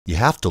You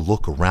have to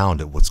look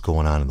around at what's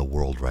going on in the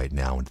world right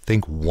now and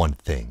think one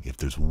thing. If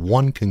there's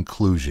one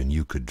conclusion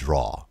you could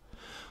draw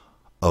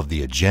of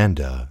the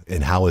agenda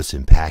and how it's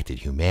impacted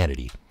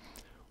humanity,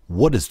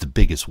 what is the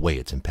biggest way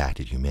it's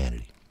impacted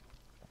humanity?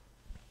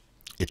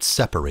 It's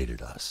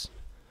separated us.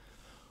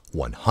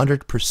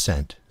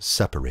 100%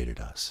 separated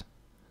us.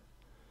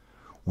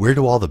 Where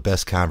do all the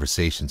best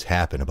conversations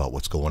happen about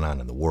what's going on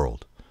in the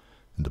world?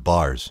 In the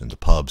bars, in the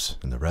pubs,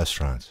 in the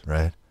restaurants,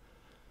 right?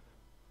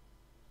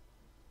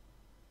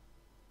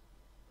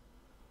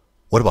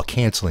 What about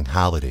canceling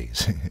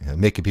holidays,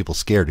 making people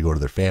scared to go to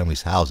their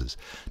families' houses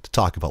to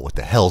talk about what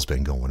the hell's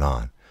been going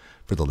on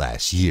for the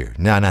last year?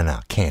 No,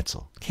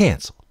 cancel.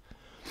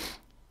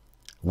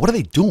 What are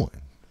they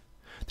doing?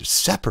 They're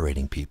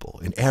separating people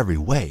in every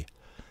way.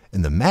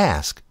 And the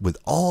mask, with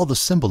all the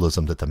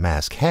symbolism that the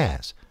mask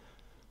has,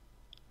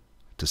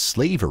 to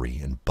slavery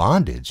and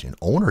bondage and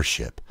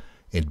ownership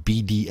and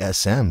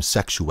BDSM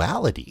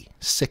sexuality,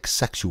 sick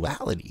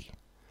sexuality,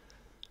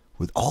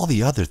 with all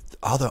the other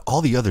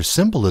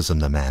symbolism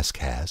the mask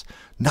has,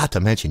 not to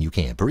mention you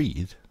can't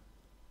breathe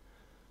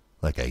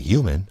like a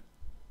human.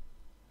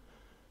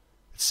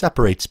 It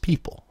separates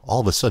people. All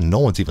of a sudden, no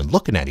one's even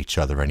looking at each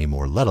other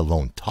anymore, let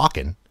alone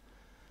talking.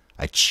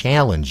 I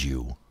challenge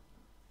you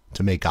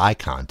to make eye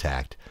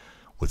contact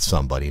with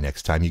somebody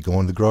next time you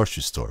go in the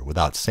grocery store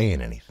without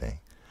saying anything.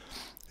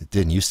 It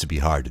didn't used to be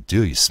hard to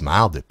do. You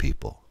smiled at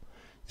people.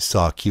 You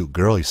saw a cute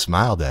girl, you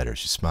smiled at her,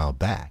 she smiled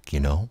back, you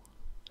know.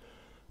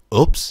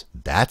 Oops,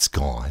 that's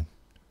gone.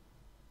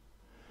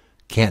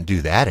 Can't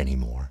do that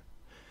anymore.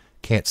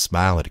 Can't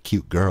smile at a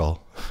cute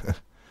girl.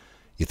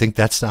 You think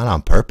that's not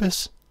on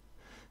purpose?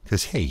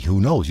 Because, hey, who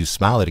knows? You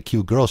smile at a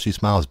cute girl, she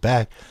smiles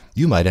back.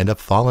 You might end up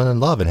falling in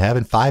love and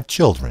having 5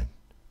 children.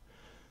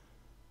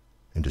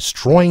 And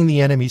destroying the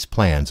enemy's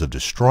plans of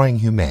destroying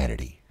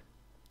humanity.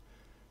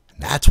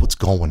 And that's what's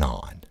going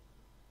on.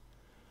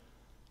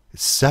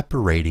 It's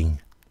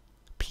separating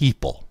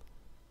people.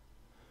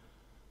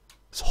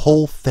 This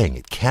whole thing,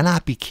 it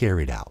cannot be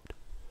carried out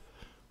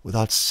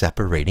without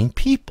separating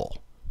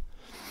people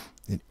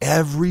in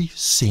every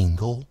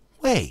single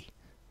way.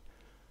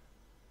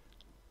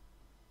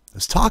 I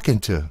was talking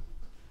to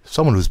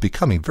someone who's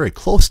becoming very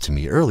close to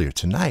me earlier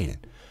tonight,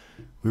 and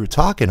we were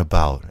talking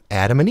about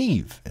Adam and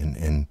Eve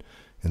and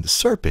the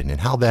serpent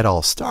and how that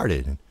all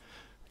started. And,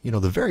 you know,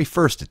 the very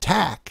first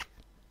attack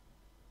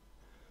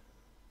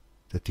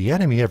that the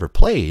enemy ever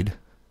played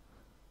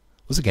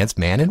was against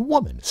man and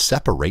woman.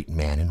 Separate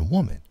man and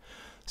woman.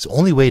 It's the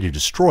only way to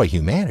destroy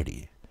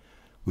humanity,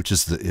 which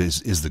is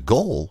the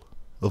goal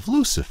of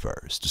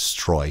Lucifer, is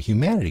destroy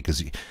humanity,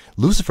 because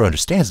Lucifer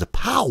understands the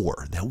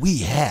power that we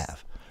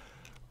have.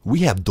 We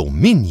have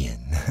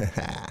dominion.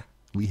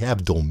 We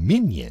have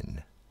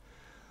dominion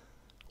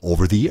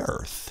over the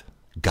earth.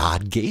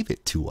 God gave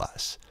it to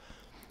us.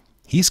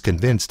 He's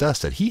convinced us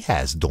that he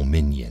has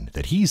dominion,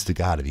 that he's the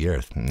God of the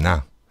earth.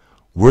 Nah,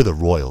 we're the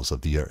royals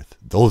of the earth.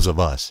 Those of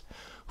us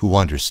who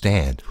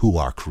understand who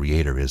our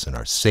Creator is and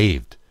are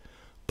saved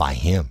by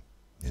him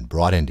and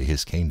brought into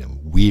his kingdom.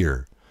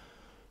 We're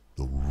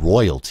the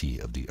royalty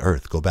of the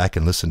earth. Go back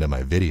and listen to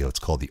my video. It's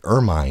called The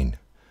Ermine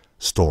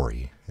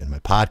Story in my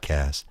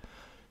podcast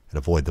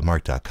at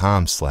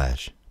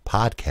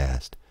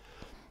avoidthemark.com/podcast.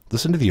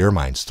 Listen to the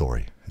Ermine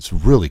story. It's a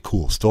really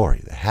cool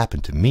story that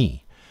happened to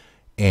me,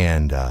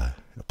 and it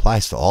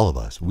applies to all of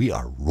us. We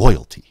are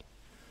royalty.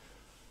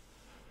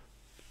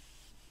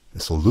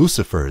 And so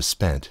Lucifer has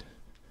spent,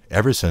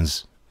 ever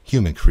since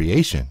human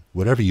creation,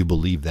 whatever you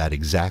believe that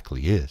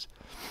exactly is,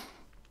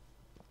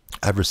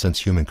 ever since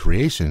human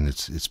creation,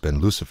 it's been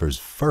Lucifer's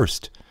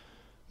first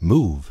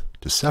move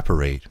to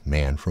separate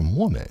man from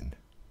woman.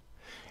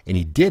 And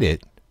he did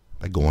it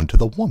by going to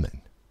the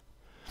woman.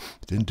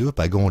 He didn't do it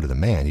by going to the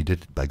man. He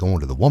did it by going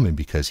to the woman,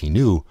 because he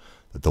knew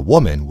that the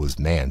woman was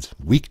man's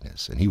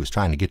weakness, and he was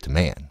trying to get to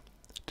man,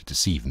 to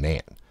deceive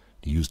man.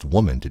 He used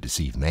woman to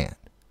deceive man.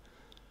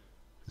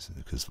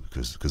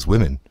 Because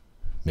women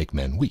make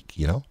men weak,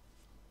 you know?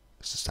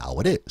 This is how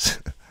it is.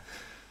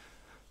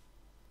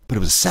 But it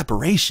was a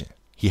separation.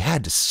 He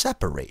had to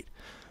separate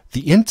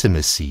the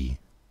intimacy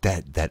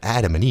that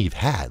Adam and Eve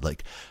had.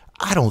 Like,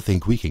 I don't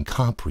think we can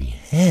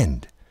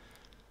comprehend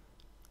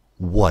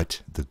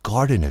what the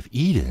Garden of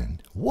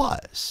Eden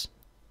was,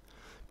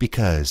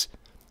 because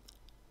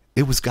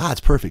it was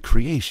God's perfect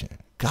creation.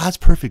 God's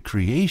perfect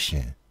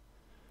creation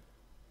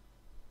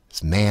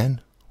is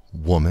man,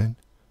 woman,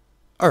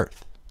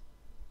 earth.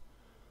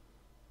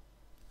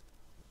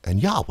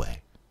 And Yahweh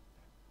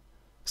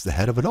is the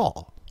head of it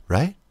all,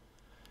 right?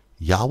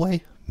 Yahweh,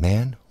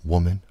 man,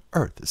 woman,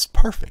 earth. It's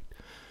perfect.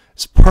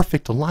 It's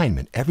perfect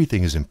alignment.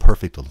 Everything is in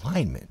perfect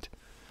alignment.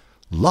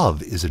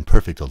 Love is in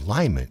perfect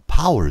alignment.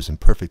 Power is in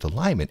perfect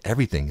alignment.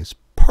 Everything is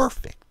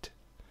perfect.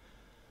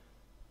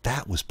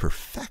 That was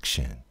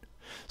perfection.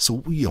 So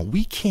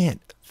we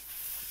can't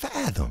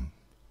fathom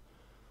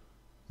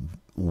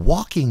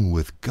walking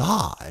with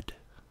God,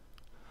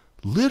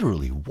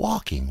 literally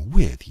walking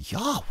with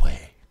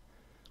Yahweh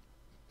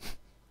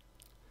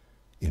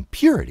in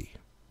purity.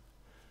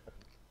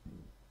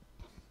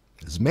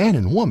 as man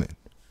and woman.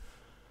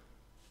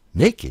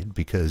 Naked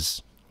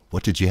because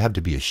what did you have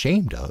to be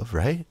ashamed of,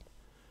 right?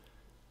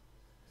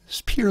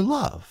 It's pure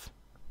love.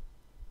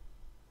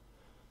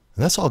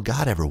 And that's all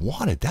God ever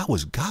wanted. That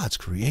was God's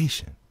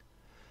creation.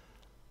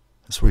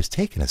 That's where he's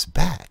taken us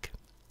back.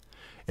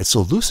 And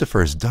so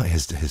Lucifer has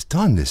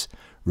done this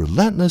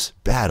relentless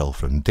battle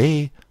from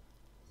day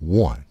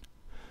one.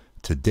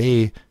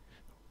 Today,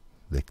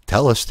 they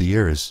tell us the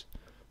year is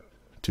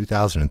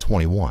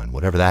 2021,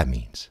 whatever that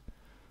means.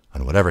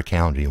 On whatever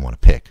calendar you want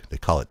to pick. They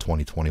call it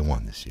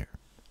 2021 this year.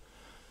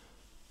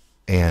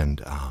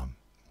 And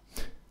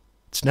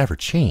it's never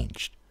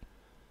changed.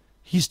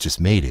 He's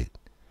just made it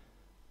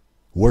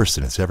worse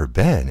than it's ever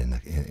been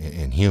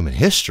in human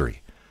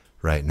history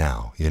right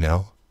now, you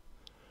know?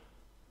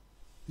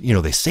 You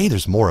know, they say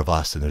there's more of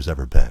us than there's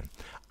ever been.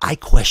 I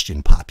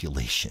question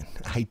population.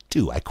 I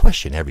do. I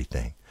question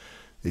everything.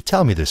 They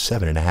tell me there's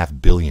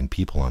 7.5 billion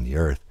people on the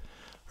earth,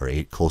 or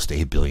close to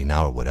 8 billion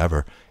now, or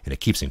whatever, and it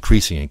keeps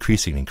increasing. I'm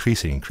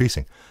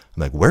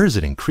like, where is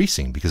it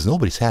increasing? Because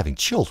nobody's having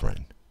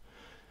children.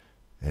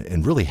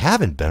 And really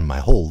haven't been my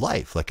whole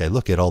life. Like, I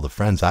look at all the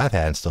friends I've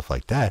had and stuff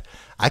like that,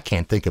 I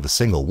can't think of a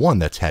single one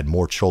that's had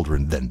more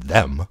children than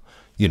them.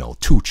 You know,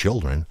 2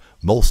 children,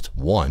 most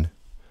 1,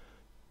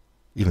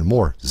 even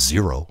more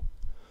 0.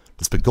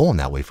 It's been going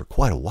that way for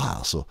quite a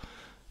while. So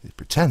they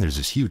pretend there's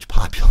this huge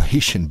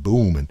population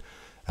boom, and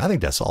I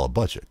think that's all a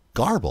bunch of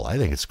garble. I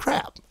think it's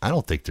crap. I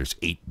don't think there's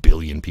 8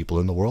 billion people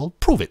in the world.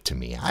 Prove it to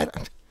me.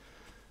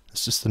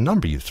 It's just a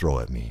number you throw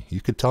at me.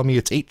 You could tell me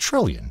it's 8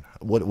 trillion.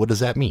 What does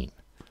that mean?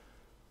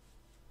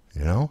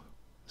 You know,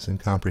 it's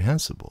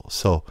incomprehensible.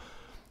 So,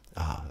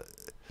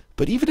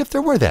 but even if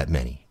there were that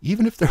many,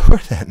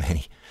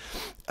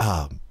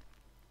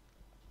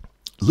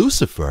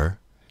 Lucifer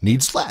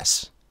needs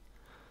less.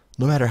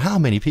 No matter how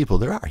many people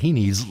there are, he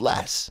needs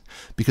less.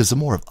 Because the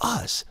more of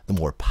us, the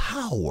more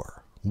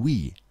power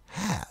we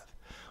have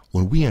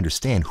when we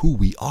understand who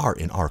we are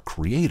in our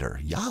Creator,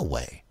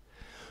 Yahweh.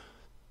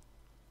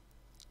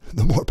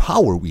 The more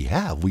power we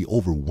have, we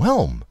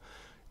overwhelm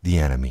the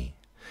enemy.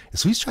 And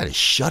so he's trying to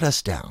shut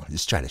us down.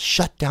 He's trying to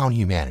shut down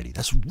humanity.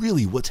 That's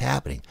really what's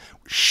happening.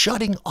 We're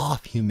shutting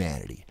off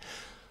humanity.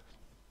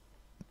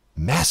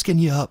 Masking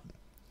you up.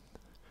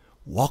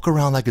 Walk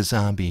around like a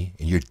zombie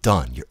and you're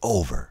done. You're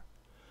over.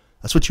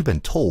 That's what you've been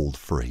told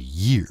for a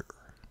year.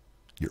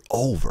 You're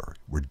over.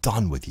 We're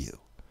done with you.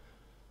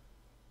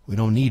 We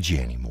don't need you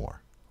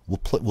anymore.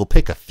 We'll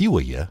pick a few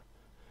of you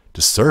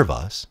to serve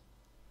us.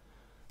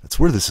 That's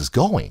where this is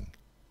going.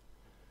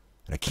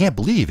 And I can't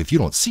believe, if you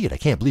don't see it, I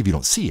can't believe you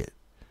don't see it.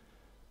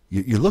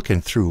 You're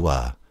looking through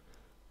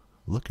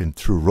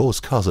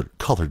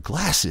rose-colored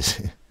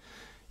glasses.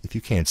 If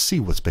you can't see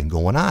what's been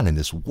going on in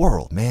this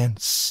world, man,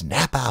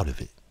 snap out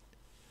of it.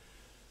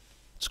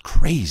 It's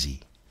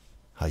crazy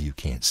how you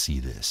can't see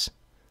this.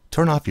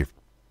 Turn off your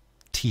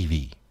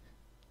TV.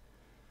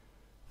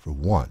 For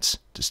once,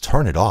 just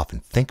turn it off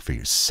and think for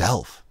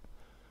yourself.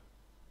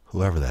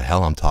 Whoever the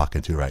hell I'm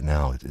talking to right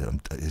now,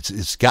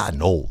 it's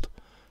gotten old.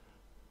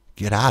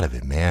 Get out of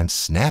it, man.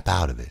 Snap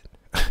out of it.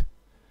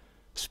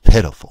 It's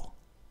pitiful.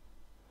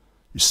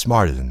 You're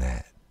smarter than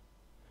that.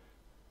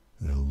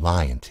 They're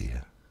lying to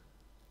you.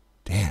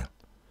 Damn.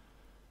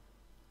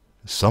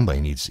 Somebody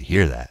needs to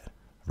hear that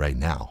right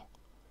now.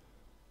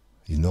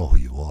 You know who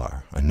you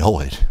are. I know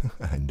it.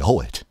 I know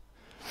it.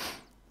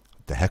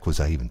 What the heck was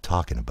I even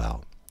talking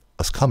about?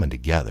 Us coming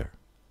together.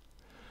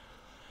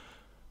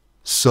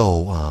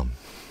 So,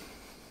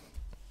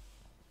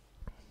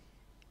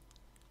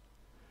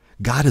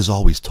 God has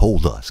always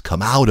told us,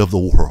 come out of the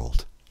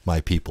world, my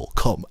people.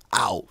 Come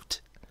out.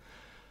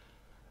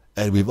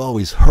 And we've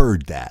always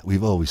heard that.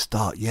 We've always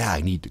thought, yeah, I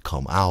need to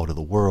come out of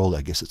the world.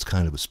 I guess it's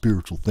kind of a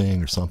spiritual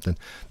thing or something.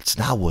 That's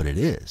not what it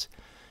is.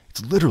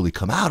 It's literally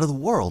come out of the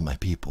world, my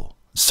people.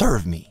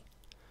 Serve me.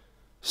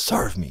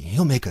 Serve me.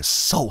 He'll make us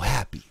so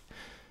happy.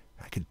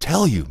 I can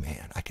tell you,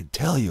 man. I can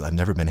tell you I've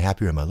never been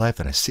happier in my life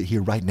than I sit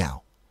here right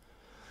now.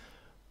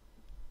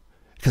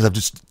 Because I'm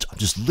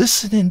just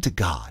listening to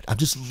God. I'm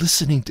just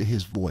listening to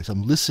his voice.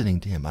 I'm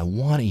listening to him. I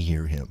want to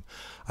hear him.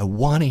 I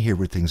want to hear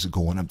where things are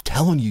going. I'm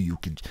telling you, you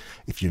can,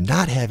 if you're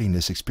not having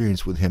this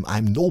experience with him,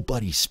 I'm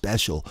nobody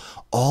special.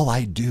 All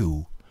I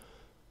do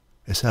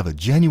is have a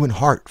genuine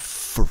heart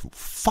for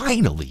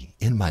finally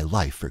in my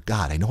life for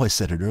God. I know I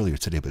said it earlier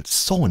today, but it's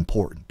so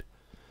important.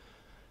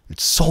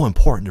 It's so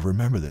important to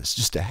remember this,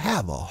 just to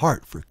have a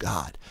heart for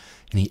God.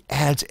 And he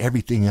adds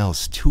everything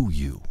else to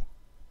you.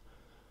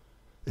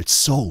 It's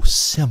so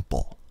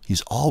simple.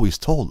 He's always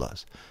told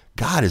us.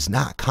 God is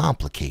not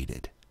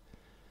complicated.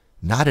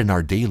 Not in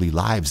our daily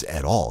lives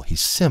at all.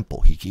 He's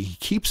simple. He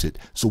keeps it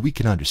so we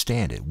can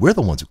understand it. We're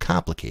the ones who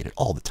complicate it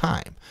all the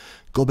time.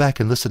 Go back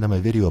and listen to my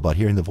video about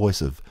hearing the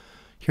voice of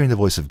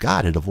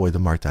God at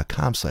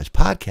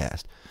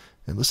avoidthemark.com/podcast.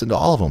 And listen to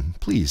all of them,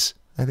 please.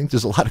 I think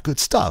there's a lot of good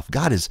stuff.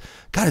 God is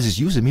just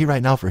using me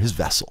right now for his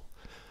vessel.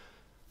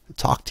 To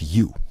talk to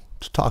you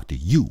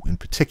in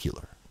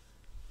particular.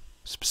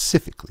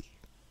 Specifically.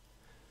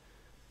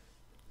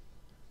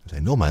 I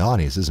know my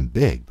audience isn't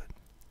big, but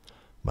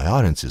My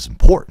audience is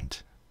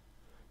important.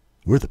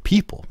 We're the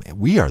people, man.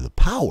 We are the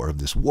power of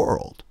this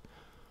world.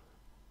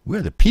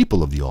 We're the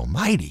people of the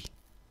Almighty.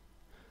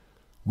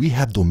 We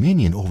have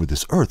dominion over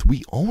this earth.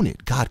 We own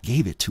it. God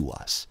gave it to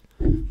us.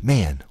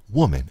 Man,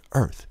 woman,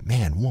 earth.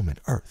 Man, woman,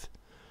 earth.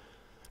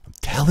 I'm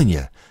telling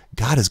you,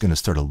 God is going to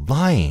start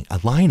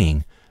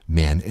aligning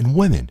men and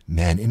women,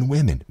 men and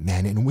women,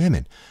 men and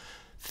women.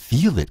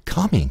 Feel it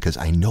coming, because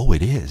I know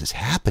it is. It's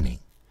happening.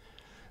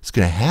 It's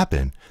going to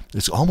happen.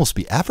 It's almost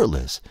be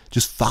effortless.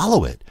 Just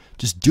follow it.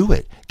 Just do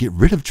it. Get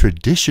rid of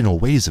traditional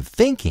ways of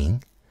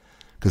thinking,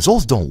 because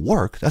those don't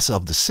work. That's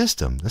of the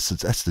system. That's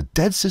the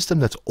dead system.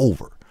 That's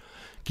over.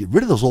 Get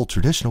rid of those old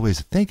traditional ways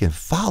of thinking.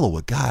 Follow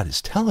what God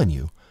is telling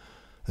you.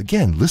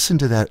 Again, listen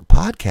to that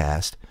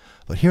podcast.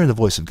 But hearing the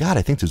voice of God,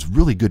 I think there's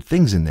really good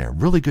things in there.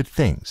 Really good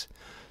things.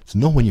 So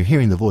know when you're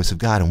hearing the voice of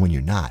God and when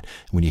you're not.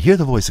 When you hear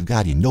the voice of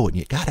God, you know it and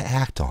you got to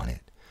act on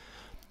it.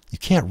 You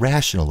can't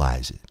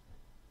rationalize it.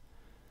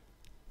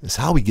 It's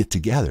how we get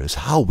together. It's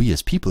how we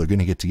as people are going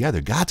to get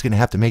together. God's going to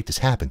have to make this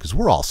happen because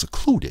we're all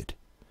secluded.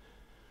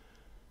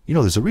 You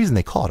know, there's a reason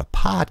they call it a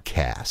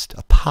podcast.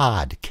 A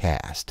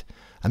podcast.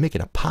 I'm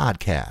making a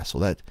podcast.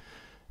 Well, that,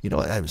 you know,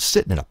 I was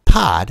sitting in a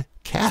pod,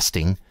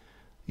 casting,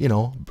 you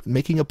know,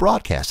 making a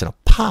broadcast in a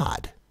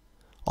pod,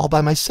 all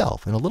by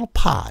myself, in a little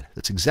pod.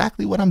 That's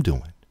exactly what I'm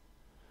doing.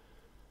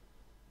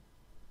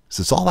 So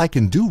it's all I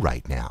can do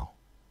right now.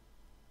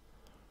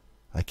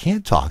 I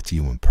can't talk to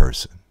you in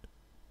person.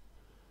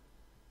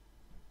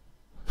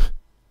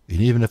 And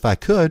even if I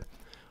could,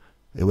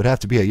 it would have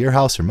to be at your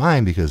house or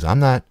mine, because I'm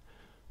not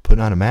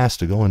putting on a mask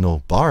to go into a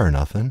bar or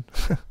nothing.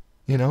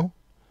 You know?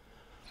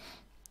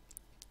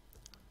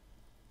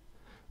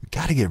 We've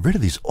got to get rid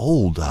of these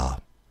old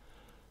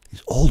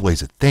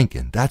ways of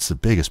thinking. That's the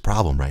biggest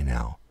problem right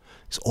now.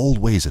 These old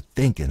ways of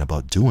thinking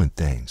about doing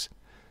things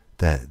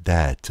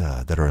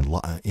that are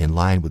in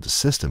line with the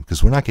system.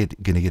 Because we're not going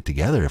to get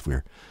together if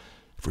we're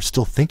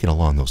still thinking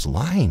along those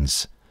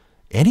lines.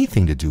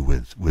 Anything to do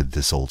with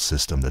this old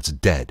system that's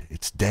dead.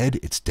 It's dead,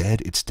 it's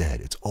dead, it's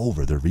dead. It's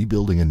over. They're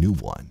rebuilding a new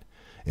one.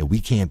 And we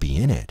can't be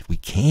in it. We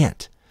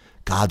can't.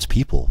 God's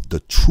people,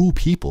 the true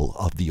people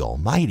of the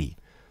Almighty,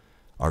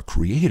 our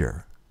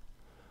Creator,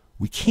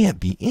 we can't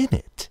be in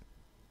it.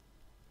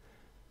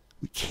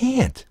 We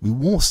can't. We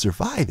won't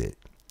survive it.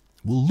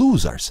 We'll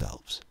lose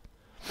ourselves.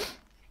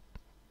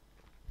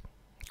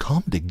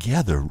 Come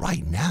together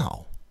right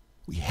now.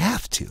 We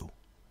have to.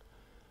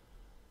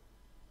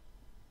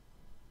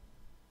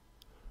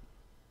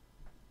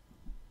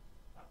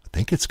 I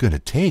think it's going to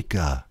take,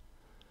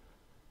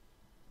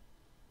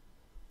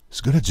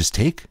 it's going to just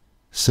take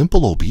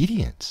simple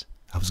obedience.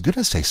 I was going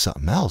to say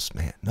something else,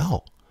 man.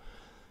 No.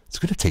 It's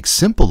going to take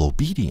simple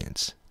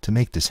obedience to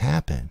make this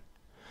happen.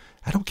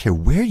 I don't care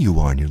where you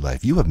are in your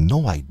life. You have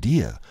no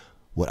idea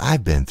what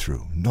I've been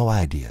through. No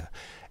idea.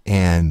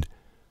 And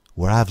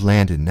where I've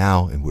landed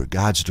now and where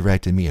God's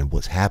directed me and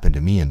what's happened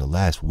to me in the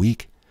last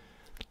week.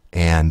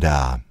 And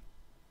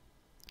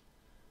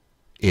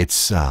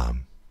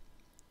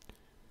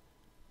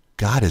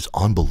God is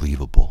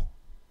unbelievable.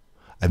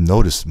 I've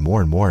noticed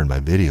more and more in my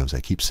videos,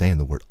 I keep saying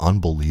the word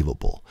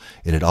unbelievable.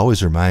 And it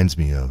always reminds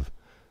me of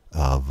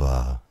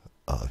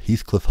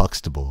Heathcliff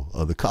Huxtable,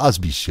 of The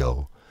Cosby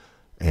Show,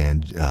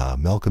 and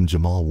Malcolm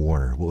Jamal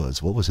Warner.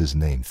 What was his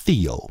name?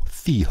 Theo.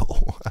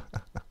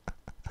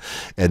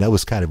 And that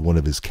was kind of one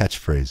of his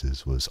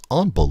catchphrases, was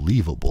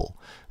unbelievable.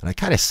 And I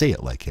kind of say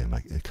it like him.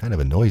 It kind of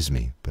annoys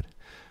me, but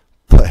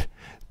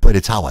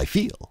it's how I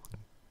feel.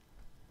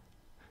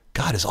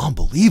 God is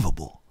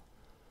unbelievable.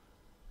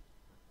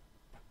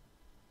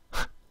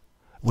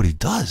 What he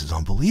does is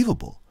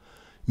unbelievable.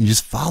 You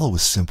just follow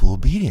with simple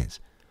obedience.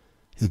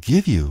 He'll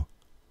give you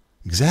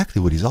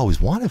exactly what he's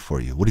always wanted for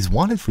you. What he's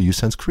wanted for you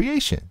since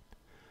creation.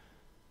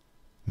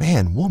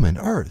 Man, woman,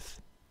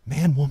 earth.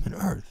 Man, woman,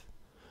 earth.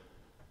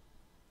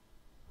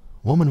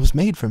 Woman was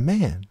made from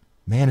man.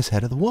 Man is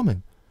head of the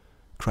woman.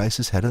 Christ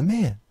is head of the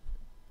man.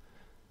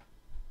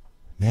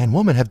 Man,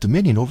 woman have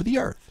dominion over the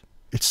earth.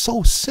 It's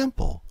so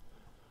simple.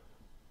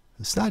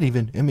 It's not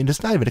even,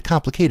 it's not even a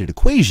complicated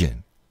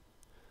equation.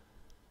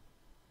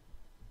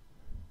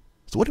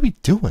 So what are we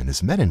doing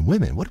as men and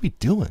women? What are we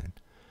doing?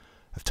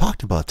 I've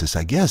talked about this,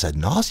 I guess, ad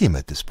nauseum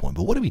at this point,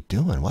 but what are we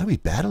doing? Why are we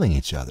battling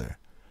each other?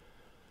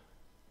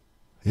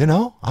 You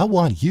know, I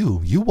want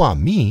you. You want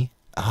me.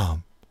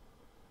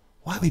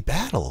 Why we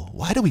battle?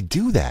 Why do we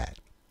do that?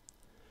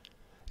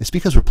 It's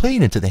because we're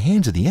playing into the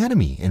hands of the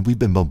enemy, and we've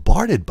been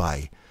bombarded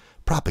by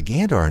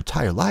propaganda our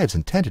entire lives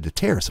intended to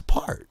tear us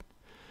apart.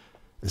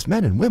 As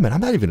men and women,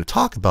 I'm not even going to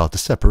talk about the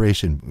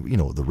separation,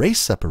 the race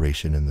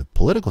separation and the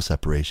political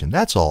separation.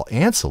 That's all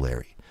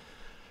ancillary.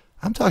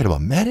 I'm talking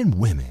about men and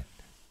women.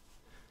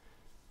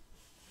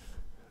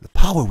 The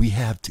power we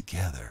have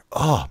together.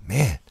 Oh,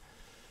 man.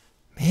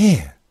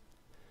 Man.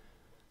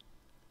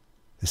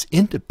 This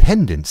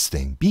independence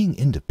thing, being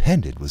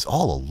independent, was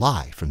all a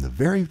lie from the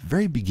very,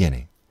 very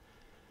beginning.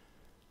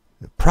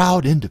 A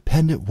proud,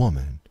 independent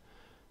woman,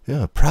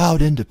 a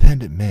proud,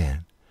 independent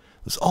man.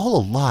 It was all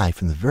a lie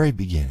from the very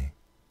beginning.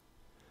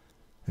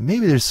 And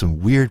maybe there's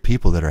some weird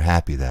people that are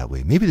happy that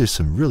way. Maybe there's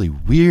some really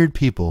weird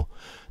people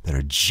that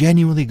are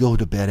genuinely go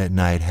to bed at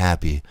night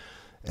happy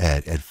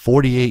at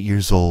 48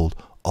 years old,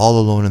 all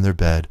alone in their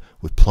bed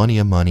with plenty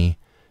of money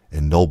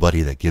and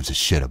nobody that gives a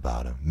shit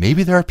about them.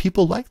 Maybe there are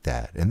people like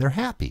that and they're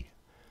happy.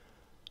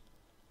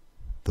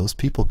 Those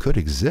people could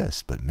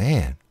exist, but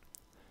man,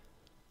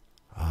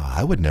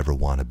 I would never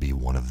want to be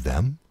one of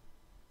them.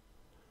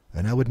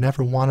 And I would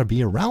never want to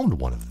be around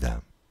one of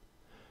them.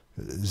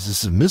 This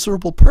is a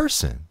miserable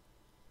person.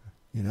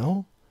 You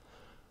know?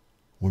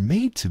 We're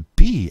made to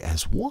be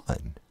as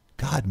one.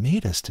 God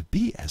made us to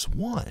be as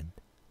one.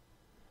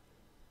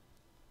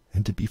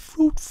 And to be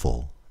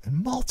fruitful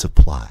and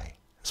multiply.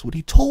 That's what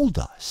he told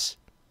us.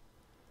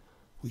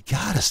 We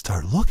got to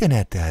start looking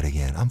at that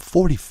again. I'm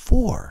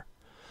 44.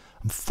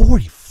 I'm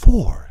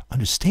 44.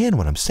 Understand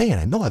what I'm saying.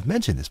 I know I've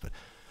mentioned this, but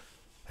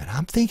and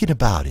I'm thinking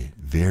about it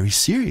very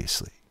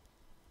seriously.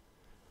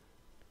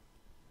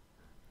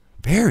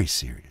 Very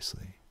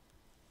seriously.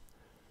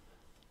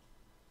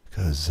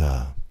 Because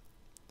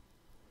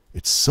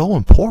it's so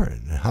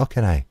important. And how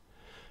can I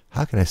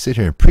sit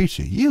here and preach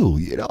to you,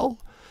 you know,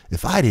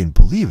 if I didn't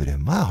believe it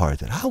in my heart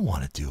that I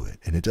want to do it,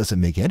 and it doesn't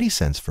make any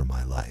sense for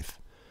my life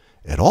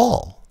at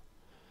all.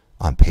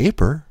 On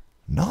paper,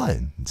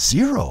 none,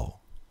 zero.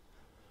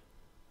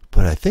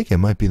 But I think it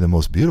might be the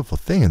most beautiful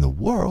thing in the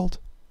world.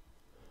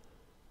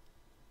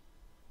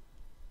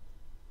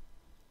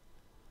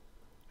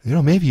 You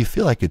know, maybe you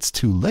feel like it's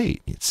too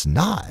late. It's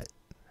not.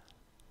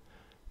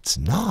 It's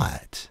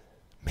not.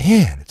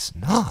 Man, it's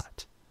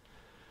not.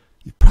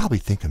 You probably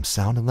think I'm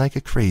sounding like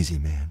a crazy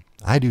man.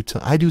 I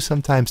do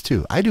sometimes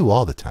too. I do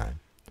all the time.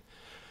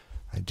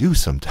 I do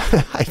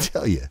sometimes. I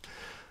tell you.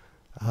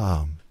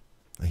 I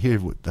hear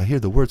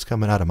the words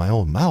coming out of my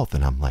own mouth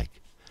and I'm like,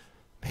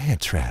 man,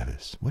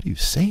 Travis, what are you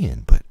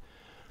saying? But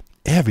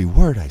every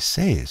word I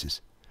say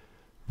just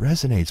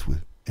resonates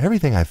with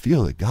everything I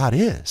feel that God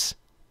is.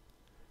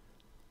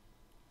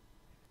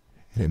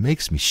 And it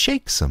makes me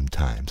shake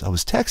sometimes. I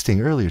was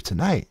texting earlier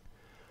tonight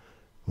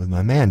with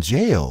my man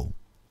J.O.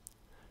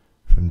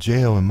 from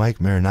J.O. and Mike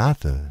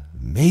Maranatha.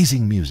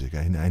 Amazing music.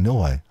 I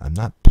know I'm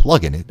not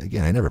plugging it.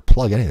 Again, I never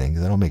plug anything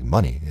because I don't make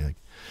money. Like,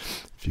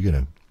 if you're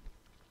going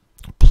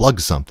to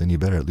plug something, you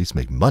better at least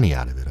make money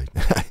out of it.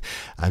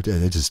 I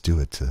just do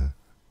it to,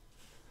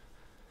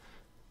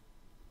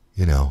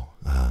 you know,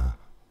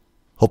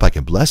 hope I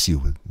can bless you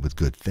with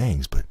good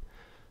things. But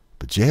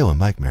J.O. and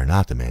Mike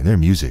Maranatha, man, their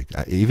music,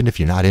 even if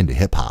you're not into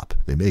hip-hop,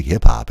 they make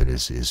hip-hop. It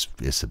is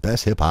the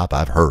best hip-hop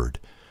I've heard,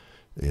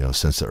 you know,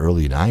 since the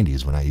early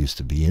 90s when I used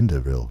to be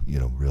into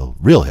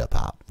real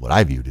hip-hop, what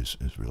I viewed as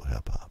real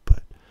hip-hop.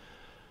 But,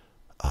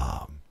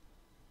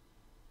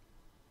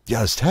 yeah,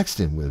 I was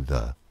texting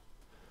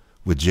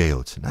with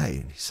J.O.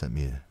 tonight, and he sent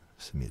me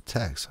a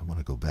text. I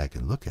want to go back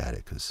and look at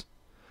it, because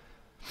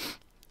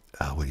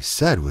what he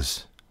said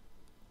was...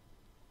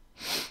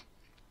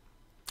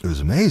 It was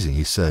amazing.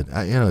 He said,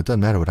 you know, it doesn't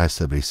matter what I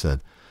said, but he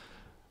said,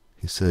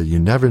 you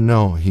never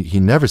know. He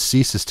never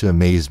ceases to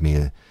amaze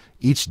me.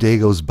 Each day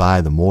goes by,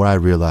 the more I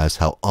realize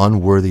how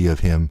unworthy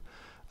of him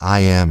I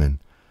am, and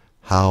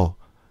how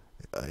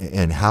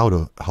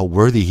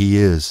worthy he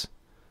is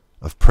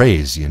of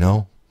praise, you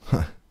know?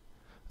 I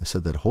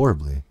said that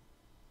horribly.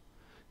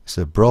 He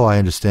said, bro, I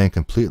understand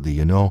completely,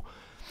 you know.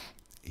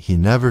 He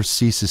never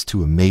ceases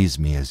to amaze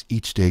me as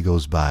each day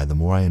goes by, the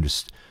more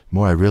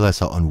I realize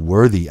how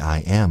unworthy I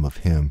am of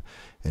him,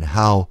 and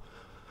how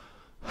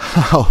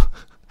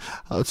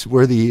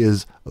worthy he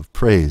is of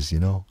praise, you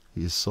know.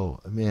 He is so,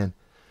 man,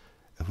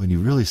 when you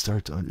really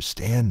start to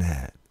understand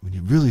that,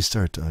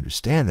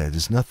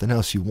 there's nothing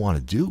else you want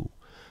to do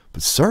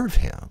but serve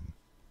him.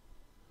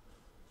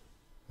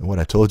 And what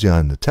I told you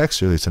on the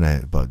text earlier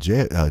tonight about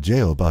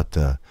J.O., about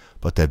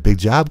that big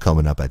job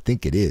coming up, I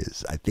think it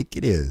is. I think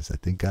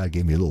God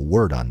gave me a little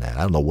word on that.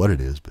 I don't know what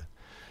it is, but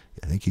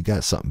I think you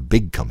got something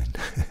big coming.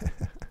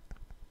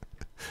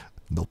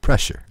 No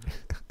pressure.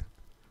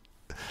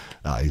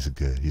 He's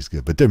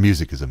good. But their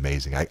music is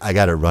amazing. I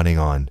got it running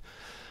on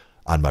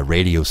my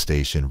radio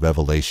station,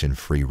 Revelation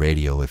Free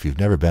Radio. If you've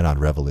never been on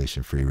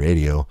Revelation Free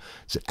Radio,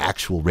 it's an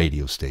actual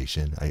radio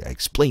station. I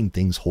explain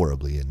things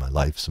horribly in my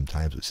life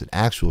sometimes. It's an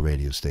actual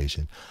radio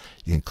station.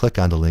 You can click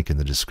on the link in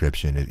the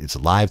description. It's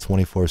live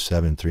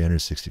 24/7,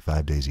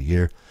 365 days a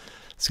year.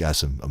 It's got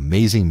some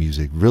amazing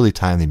music, really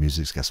timely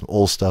music. It's got some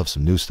old stuff,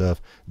 some new stuff.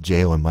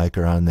 J.O. and Mike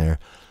are on there.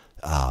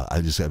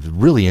 I just have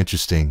really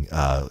interesting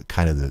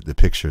kind of the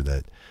picture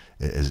that,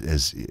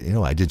 as you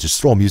know, I did just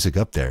throw music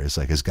up there. It's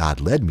like, as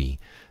God led me,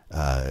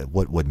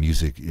 what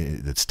music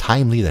that's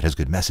timely, that has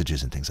good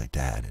messages and things like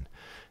that. And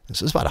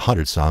so there's about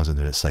 100 songs in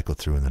there that cycle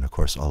through. And then, of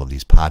course, all of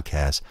these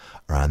podcasts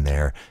are on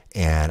there.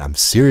 And I'm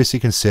seriously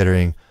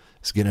considering,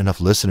 it's getting enough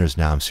listeners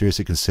now, I'm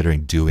seriously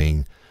considering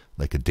doing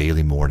like a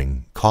daily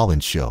morning call-in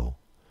show,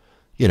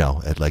 you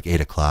know, at like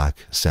 8 o'clock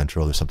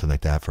Central or something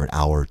like that for an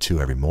hour or two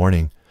every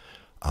morning.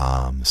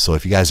 So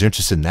if you guys are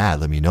interested in that,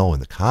 let me know in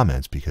the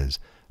comments, because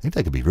I think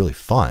that could be really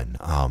fun.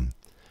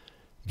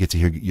 You get to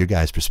hear your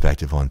guys'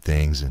 perspective on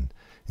things and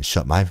and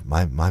shut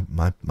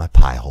my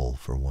pie hole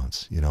for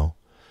once, you know,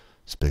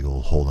 this big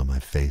old hole in my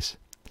face.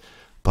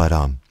 But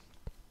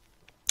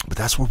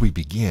that's where we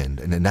begin,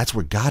 and then that's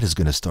where God is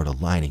going to start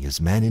aligning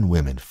his men and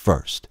women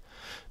first.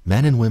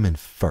 Men and women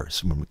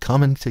first. When we're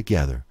coming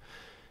together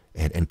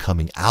and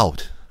coming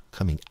out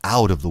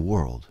of the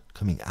world,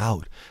 coming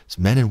out. It's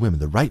men and women,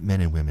 the right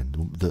men and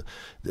women,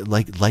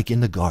 like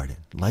in the garden,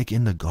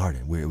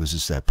 where it was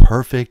just that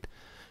perfect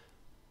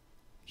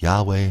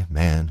Yahweh,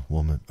 man,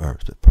 woman,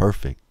 earth, the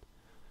perfect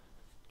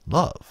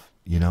love,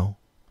 you know,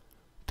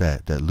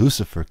 that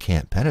Lucifer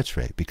can't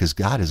penetrate, because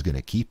God is going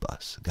to keep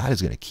us. God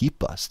is going to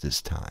keep us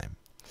this time.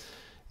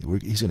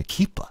 He's going to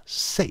keep us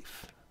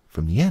safe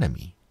from the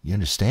enemy. You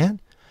understand?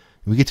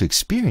 And we get to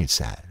experience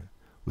that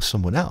with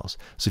someone else.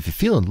 So if you're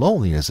feeling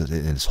loneliness and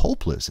it's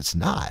hopeless, it's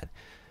not.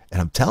 And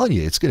I'm telling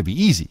you, it's going to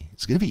be easy.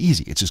 It's going to be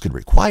easy. It's just going to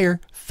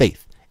require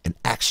faith and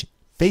action.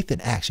 Faith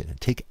and action, and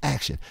take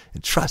action,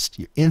 and trust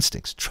your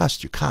instincts,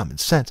 trust your common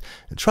sense,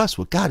 and trust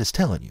what God is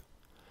telling you.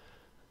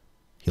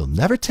 He'll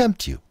never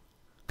tempt you.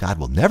 God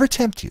will never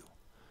tempt you.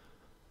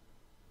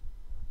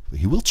 But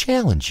he will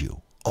challenge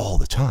you all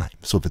the time.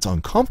 So if it's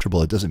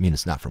uncomfortable, it doesn't mean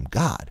it's not from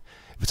God.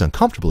 If it's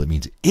uncomfortable, it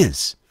means it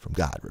is from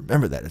God.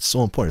 Remember that. It's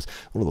so important.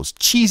 It's one of those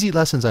cheesy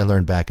lessons I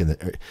learned back in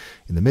the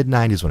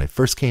mid-90s when I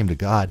first came to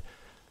God.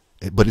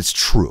 But it's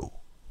true.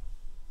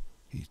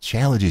 He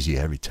challenges you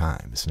every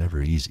time. It's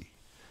never easy.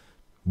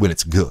 When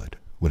it's good,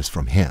 when it's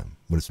from him,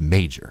 when it's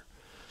major.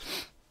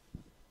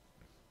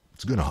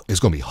 It's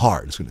gonna be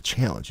hard. It's gonna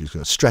challenge you. It's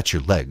gonna stretch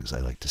your legs, I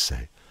like to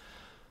say.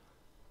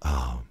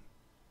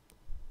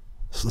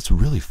 So let's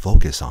really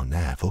focus on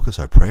that. Focus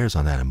our prayers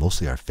on that, and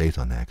mostly our faith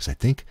on that, because I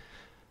think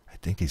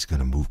he's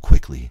gonna move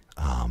quickly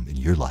in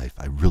your life.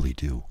 I really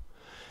do.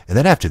 And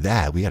then after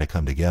that, we got to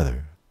come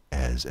together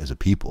as a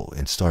people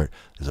and start,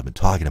 as I've been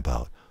talking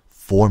about,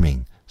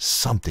 forming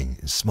something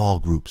in small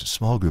groups,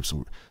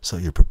 so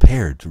you're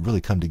prepared to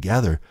really come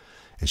together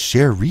and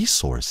share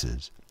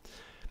resources.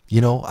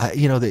 You know,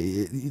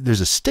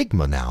 there's a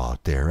stigma now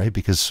out there, right?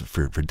 Because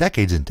for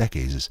decades and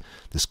decades, is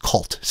this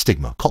cult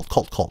stigma,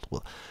 cult.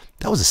 Well,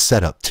 that was a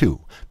setup too,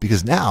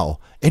 because now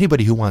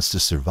anybody who wants to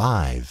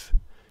survive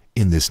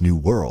in this new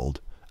world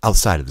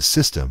outside of the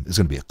system is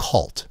going to be a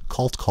cult.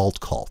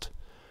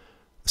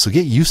 So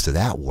get used to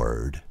that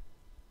word.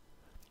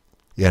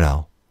 You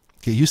know,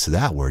 get used to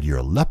that word. You're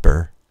a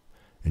leper,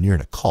 and you're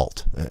in a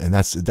cult, and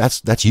that's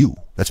you.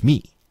 That's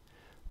me.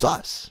 It's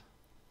us.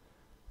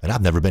 And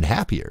I've never been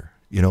happier.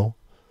 You know,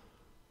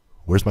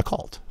 where's my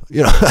cult?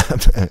 You know,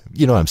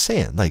 you know what I'm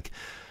saying? Like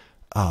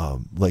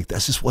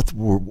that's just what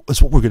we're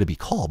going to be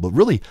called. But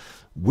really,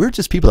 we're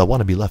just people that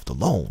want to be left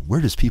alone.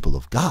 We're just people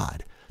of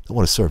God that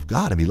want to serve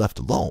God and be left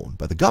alone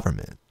by the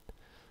government.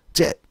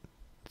 That's it.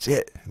 That's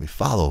it. We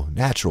follow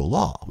natural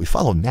law.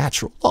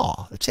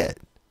 That's it.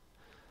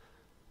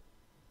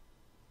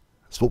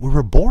 It's what we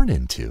were born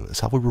into.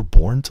 It's how we were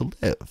born to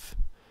live.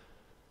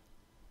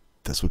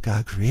 That's what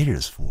God created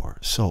us for.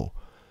 So,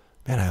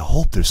 man, I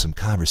hope there's some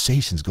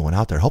conversations going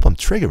out there. I hope I'm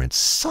triggering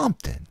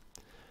something.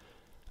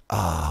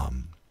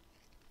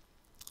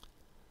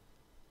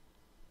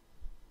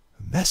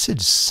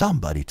 Message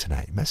somebody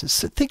tonight.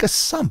 Think of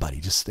somebody.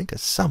 Just think of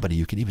somebody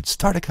you can even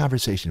start a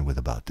conversation with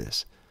about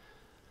this.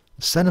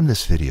 Send them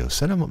this video.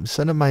 Send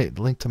them my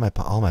link to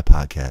all my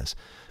podcasts.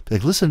 Be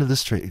like, listen to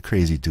this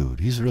crazy dude.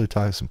 He's really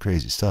talking some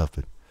crazy stuff,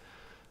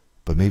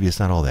 but maybe it's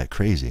not all that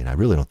crazy, and I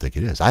really don't think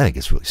it is. I think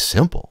it's really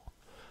simple.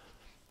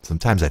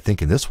 Sometimes I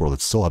think in this world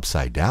it's so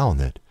upside down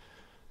that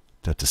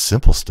the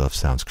simple stuff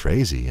sounds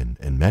crazy, and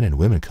men and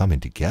women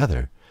coming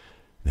together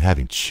and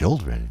having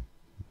children,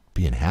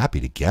 being happy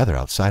together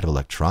outside of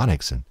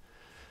electronics, and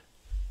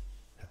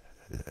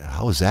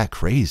how is that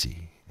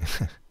crazy?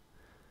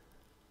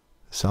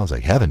 Sounds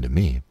like heaven to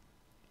me.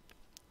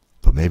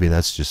 But maybe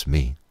that's just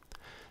me.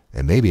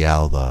 And maybe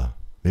I'll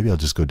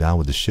just go down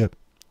with the ship,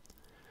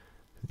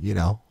 you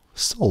know,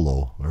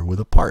 solo or with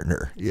a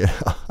partner, you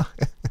know.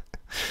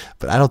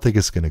 But I don't think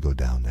it's going to go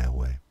down that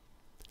way.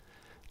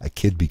 I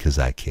kid because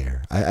I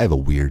care. I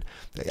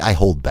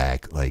hold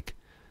back, like,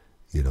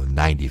 you know,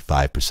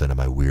 95% of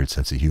my weird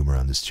sense of humor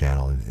on this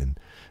channel, and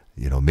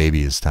you know,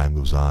 maybe as time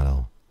goes on,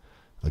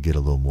 I'll get a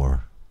little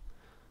more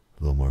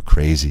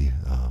crazy.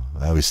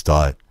 I always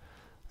thought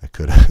I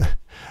could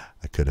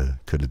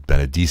have been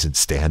a decent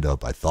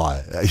stand-up. I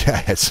thought I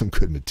had some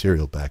good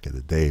material back in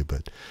the day,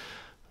 but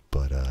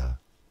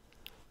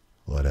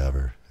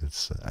whatever.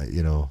 It's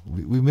you know,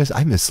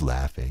 I miss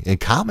laughing, and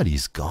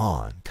comedy's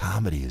gone.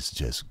 Comedy is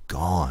just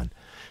gone.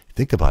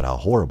 Think about how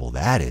horrible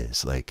that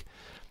is. Like,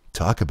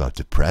 talk about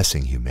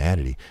depressing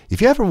humanity.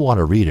 If you ever want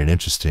to read an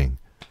interesting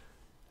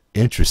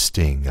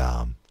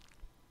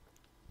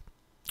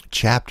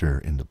chapter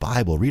in the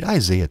Bible, read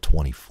Isaiah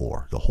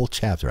 24, the whole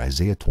chapter,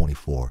 Isaiah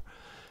 24.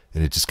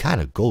 And it just kind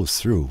of goes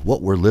through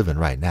what we're living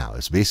right now.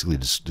 It's basically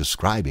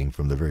describing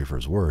from the very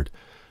first word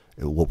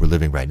what we're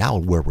living right now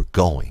and where we're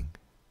going,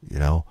 you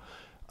know.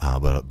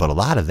 But a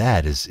lot of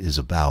that is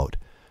about,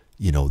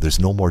 you know, there's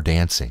no more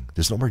dancing.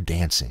 There's no more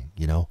dancing,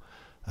 you know.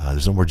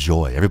 There's no more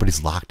joy.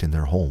 Everybody's locked in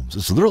their homes.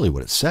 It's literally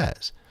what it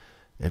says.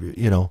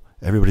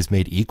 Everybody's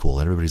made equal.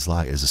 Everybody's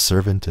like as a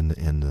servant and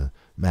the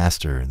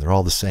master, and they're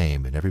all the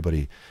same. And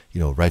everybody,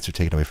 rights are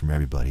taken away from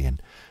everybody.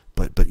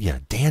 But yeah,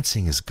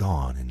 dancing is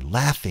gone and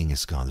laughing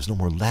is gone. There's no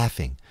more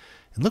laughing.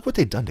 And look what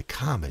they've done to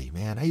comedy,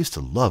 man. I used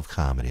to love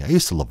comedy. I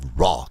used to love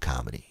raw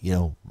comedy.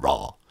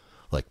 Raw,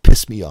 like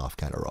piss me off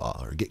kind of raw,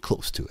 or get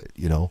close to it.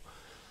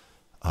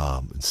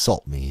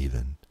 Insult me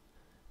even.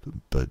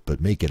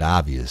 But make it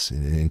obvious.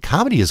 And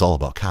comedy is all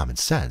about common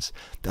sense.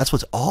 That's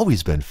what's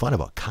always been fun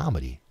about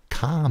comedy.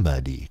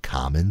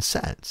 Common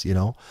sense,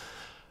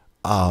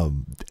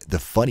 The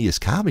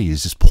funniest comedy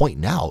is just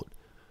pointing out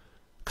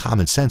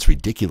common sense,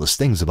 ridiculous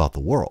things about the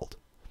world.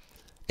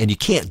 And you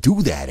can't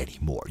do that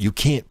anymore. You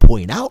can't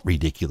point out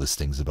ridiculous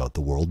things about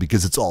the world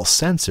because it's all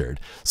censored.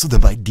 So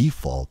then by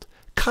default,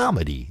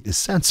 comedy is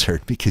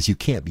censored because you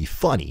can't be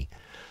funny.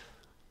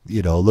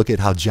 Look at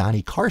how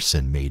Johnny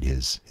Carson made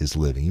his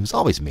living. He was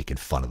always making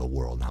fun of the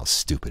world and how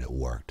stupid it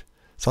worked.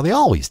 So they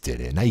always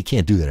did it. Now you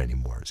can't do that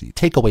anymore. So you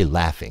take away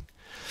laughing.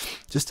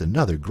 Just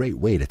another great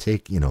way to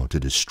to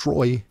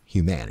destroy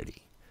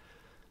humanity,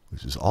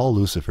 which is all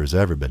Lucifer's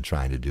ever been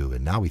trying to do.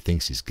 And now he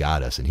thinks he's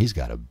got us, and he's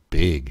got a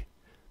big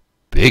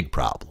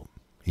problem.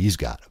 He's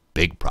got a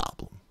big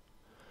problem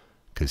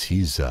because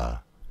he's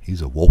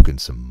awoken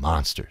some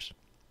monsters.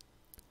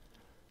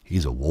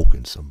 He's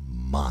awoken some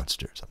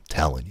monsters, I'm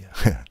telling you.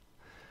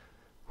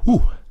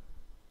 Whew.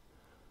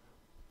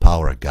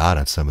 Power of God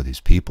on some of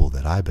these people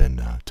that I've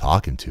been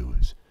talking to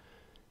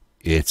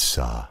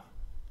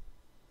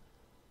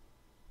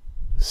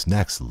it's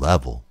next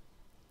level.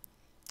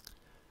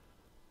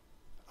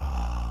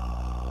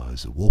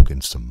 Has awoken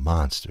some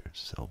monsters.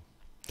 So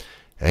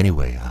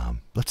anyway,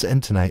 let's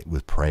end tonight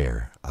with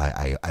prayer.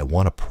 I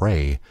want to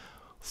pray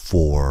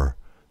for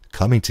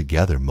coming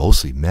together,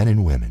 mostly men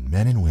and women.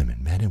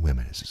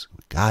 This is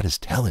what God is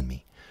telling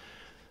me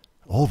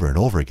over and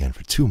over again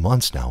for 2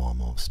 months now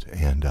almost.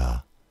 And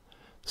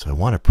so I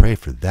want to pray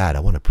for that.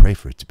 I want to pray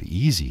for it to be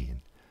easy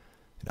and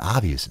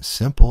obvious and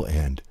simple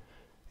and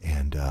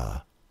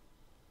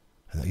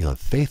you'll have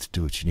faith to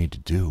do what you need to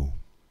do.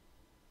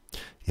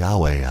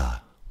 Yahweh,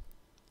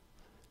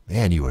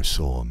 man, you are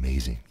so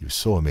amazing. You're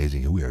so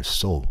amazing. We are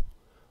so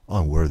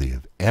unworthy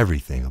of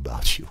everything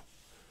about you.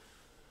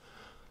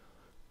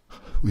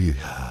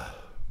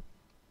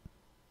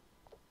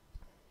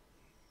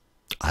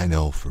 I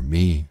know for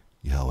me,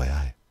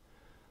 Yahweh,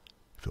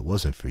 if it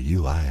wasn't for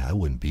you, I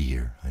wouldn't be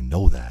here. I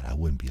know that. I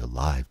wouldn't be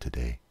alive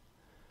today.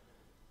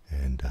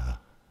 And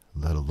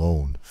let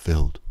alone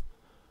filled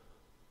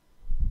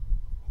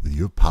with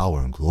your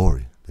power and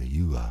glory that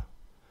you are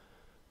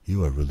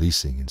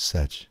releasing in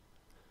such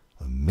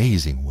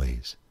amazing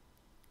ways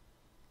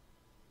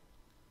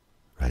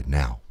right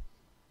now.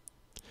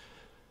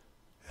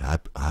 I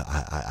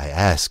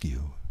ask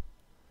you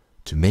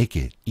to make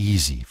it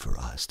easy for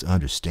us to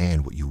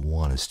understand what you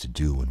want us to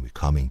do when we're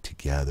coming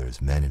together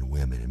as men and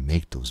women, and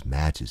make those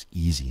matches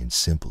easy and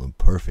simple and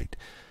perfect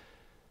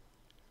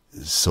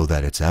so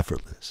that it's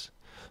effortless,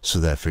 so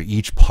that for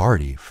each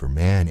party, for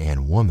man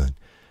and woman,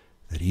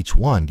 that each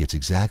one gets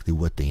exactly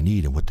what they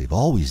need and what they've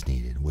always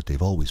needed and what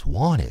they've always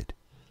wanted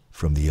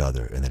from the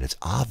other, and that it's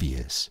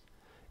obvious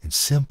and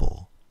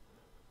simple.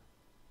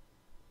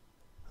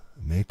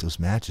 Make those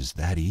matches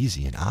that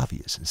easy and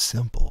obvious and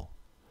simple.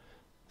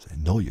 So I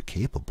know you're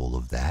capable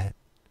of that.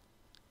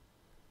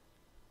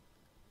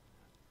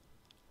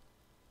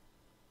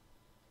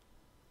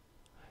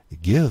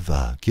 Give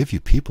you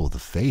people the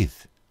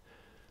faith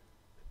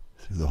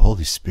through the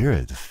Holy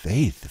Spirit, the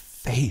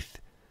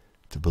faith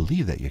to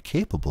believe that you're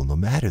capable no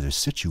matter the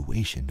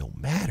situation, no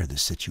matter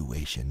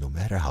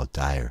how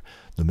dire,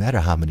 no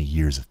matter how many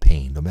years of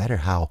pain, no matter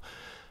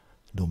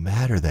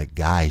that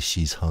guy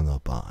she's hung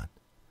up on.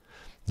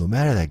 No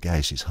matter that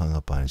guy she's hung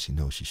up on and she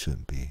knows she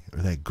shouldn't be, or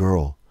that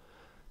girl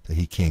that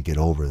he can't get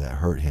over that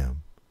hurt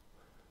him,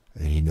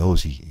 and he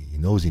knows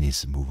he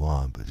needs to move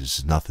on, but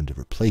there's nothing to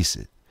replace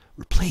it.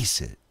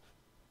 Replace it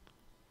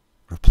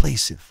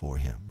for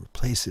him.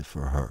 Replace it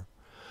for her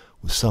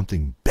with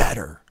something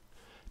better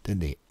than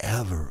they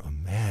ever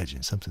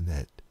imagined. Something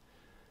that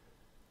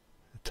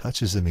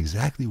touches them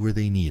exactly where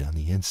they need on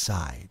the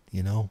inside,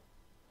 And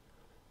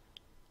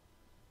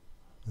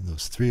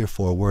those 3 or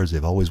 4 words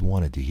they've always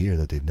wanted to hear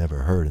that they've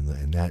never heard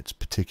in that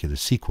particular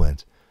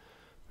sequence,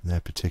 in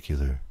that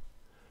particular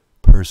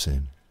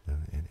person,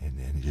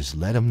 and just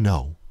let them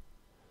know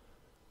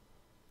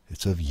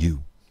it's of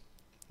you.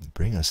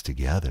 Bring us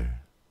together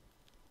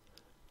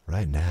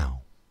right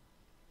now.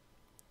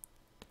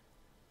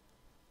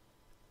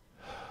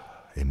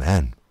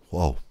 Amen.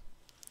 Whoa.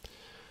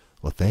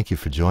 Well, thank you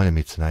for joining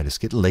me tonight. It's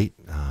getting late.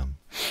 I'm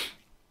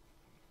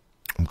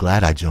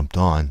glad I jumped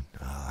on.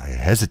 I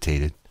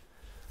hesitated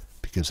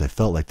because I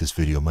felt like this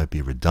video might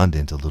be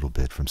redundant a little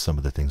bit from some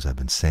of the things I've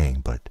been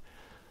saying, but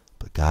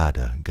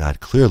God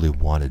clearly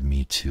wanted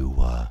me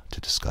to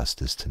discuss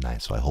this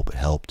tonight, so I hope it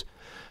helped.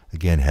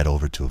 Again, head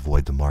over to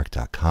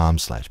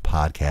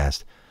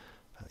avoidthemark.com/podcast.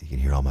 You can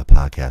hear all my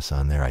podcasts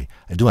on there. I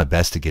do my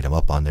best to get them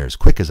up on there as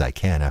quick as I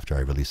can after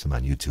I release them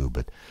on YouTube,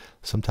 but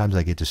sometimes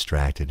I get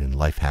distracted and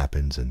life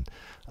happens.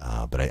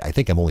 But I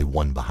think I'm only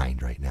one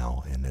behind right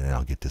now, and then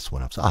I'll get this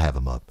one up. So I'll have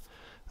them up.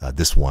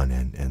 This one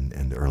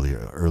and the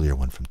earlier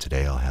one from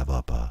today I'll have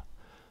up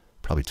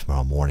probably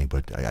tomorrow morning.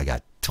 But I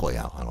got, I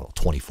don't know,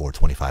 24,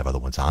 25 other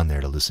ones on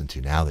there to listen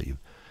to now that you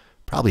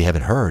probably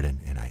haven't heard.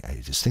 And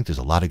I just think there's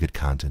a lot of good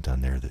content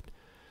on there that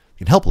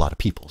can help a lot of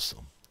people.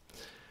 So.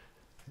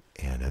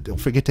 And don't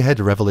forget to head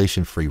to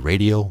Revelation Free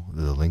Radio.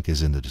 The link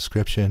is in the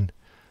description.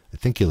 I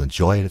think you'll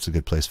enjoy it. It's a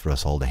good place for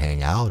us all to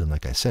hang out. And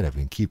like I said, if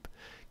we can keep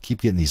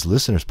getting these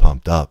listeners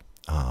pumped up,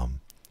 I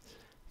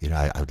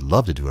would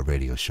love to do a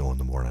radio show in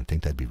the morning. I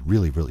think that'd be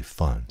really, really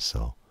fun.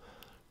 So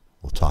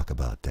we'll talk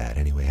about that.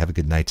 Anyway, have a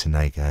good night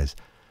tonight, guys.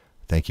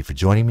 Thank you for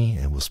joining me,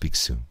 and we'll speak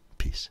soon.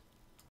 Peace.